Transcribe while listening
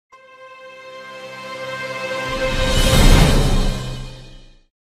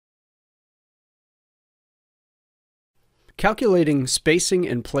Calculating spacing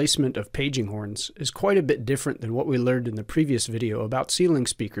and placement of paging horns is quite a bit different than what we learned in the previous video about ceiling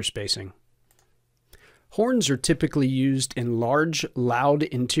speaker spacing. Horns are typically used in large, loud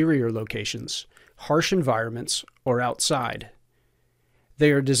interior locations, harsh environments, or outside.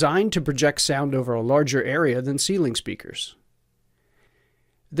 They are designed to project sound over a larger area than ceiling speakers.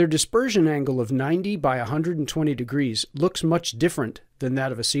 Their dispersion angle of 90 by 120 degrees looks much different than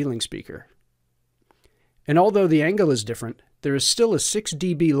that of a ceiling speaker. And although the angle is different, there is still a 6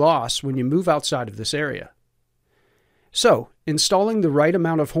 dB loss when you move outside of this area. So, installing the right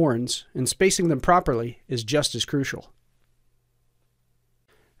amount of horns and spacing them properly is just as crucial.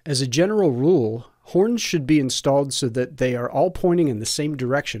 As a general rule, horns should be installed so that they are all pointing in the same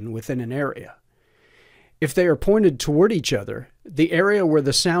direction within an area. If they are pointed toward each other, the area where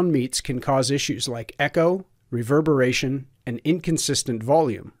the sound meets can cause issues like echo, reverberation, and inconsistent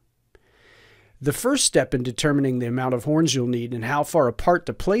volume. The first step in determining the amount of horns you'll need and how far apart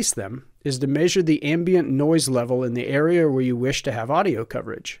to place them is to measure the ambient noise level in the area where you wish to have audio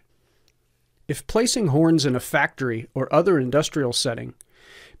coverage. If placing horns in a factory or other industrial setting,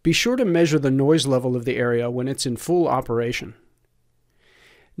 be sure to measure the noise level of the area when it's in full operation.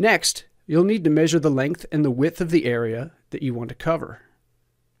 Next, you'll need to measure the length and the width of the area that you want to cover.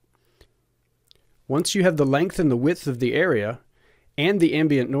 Once you have the length and the width of the area and the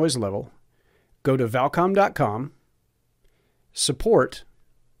ambient noise level, go to Valcom.com, Support,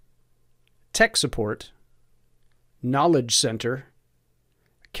 Tech Support, Knowledge Center,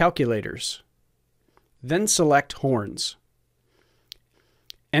 Calculators. Then select Horns.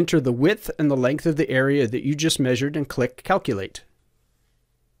 Enter the width and the length of the area that you just measured and click Calculate.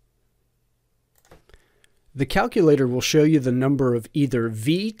 The calculator will show you the number of either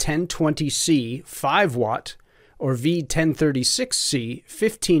V1020C 5 watt or V1036C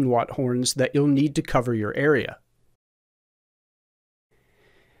 15 watt horns that you'll need to cover your area.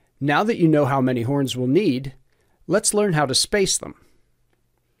 Now that you know how many horns we'll need, let's learn how to space them.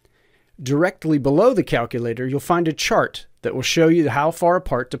 Directly below the calculator, you'll find a chart that will show you how far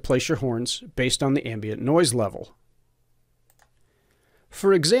apart to place your horns based on the ambient noise level.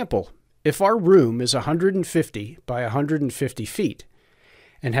 For example, if our room is 150 by 150 feet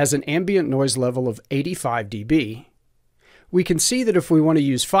and has an ambient noise level of 85 dB, we can see that if we want to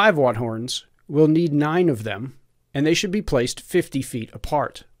use 5 watt horns, we'll need 9 of them, and they should be placed 50 feet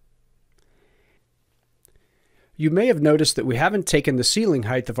apart. You may have noticed that we haven't taken the ceiling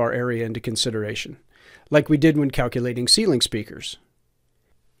height of our area into consideration, like we did when calculating ceiling speakers.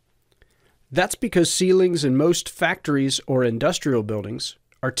 That's because ceilings in most factories or industrial buildings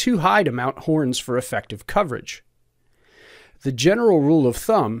are too high to mount horns for effective coverage. The general rule of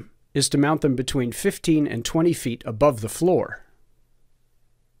thumb is to mount them between 15 and 20 feet above the floor.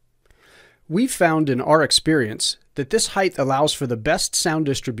 We've found in our experience that this height allows for the best sound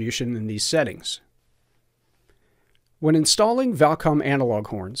distribution in these settings. When installing Valcom analog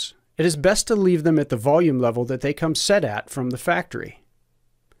horns, it is best to leave them at the volume level that they come set at from the factory.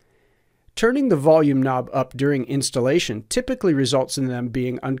 Turning the volume knob up during installation typically results in them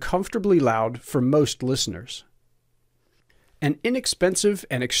being uncomfortably loud for most listeners. An inexpensive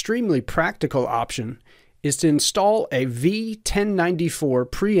and extremely practical option is to install a V1094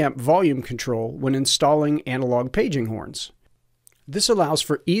 preamp volume control when installing analog paging horns. This allows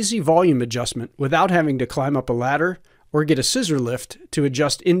for easy volume adjustment without having to climb up a ladder or get a scissor lift to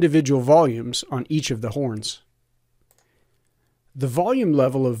adjust individual volumes on each of the horns. The volume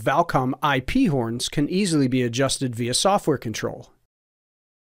level of Valcom IP horns can easily be adjusted via software control.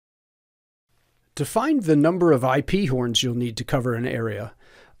 To find the number of IP horns you'll need to cover an area,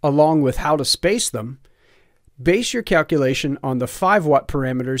 along with how to space them, base your calculation on the 5 watt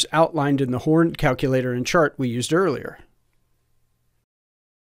parameters outlined in the horn calculator and chart we used earlier.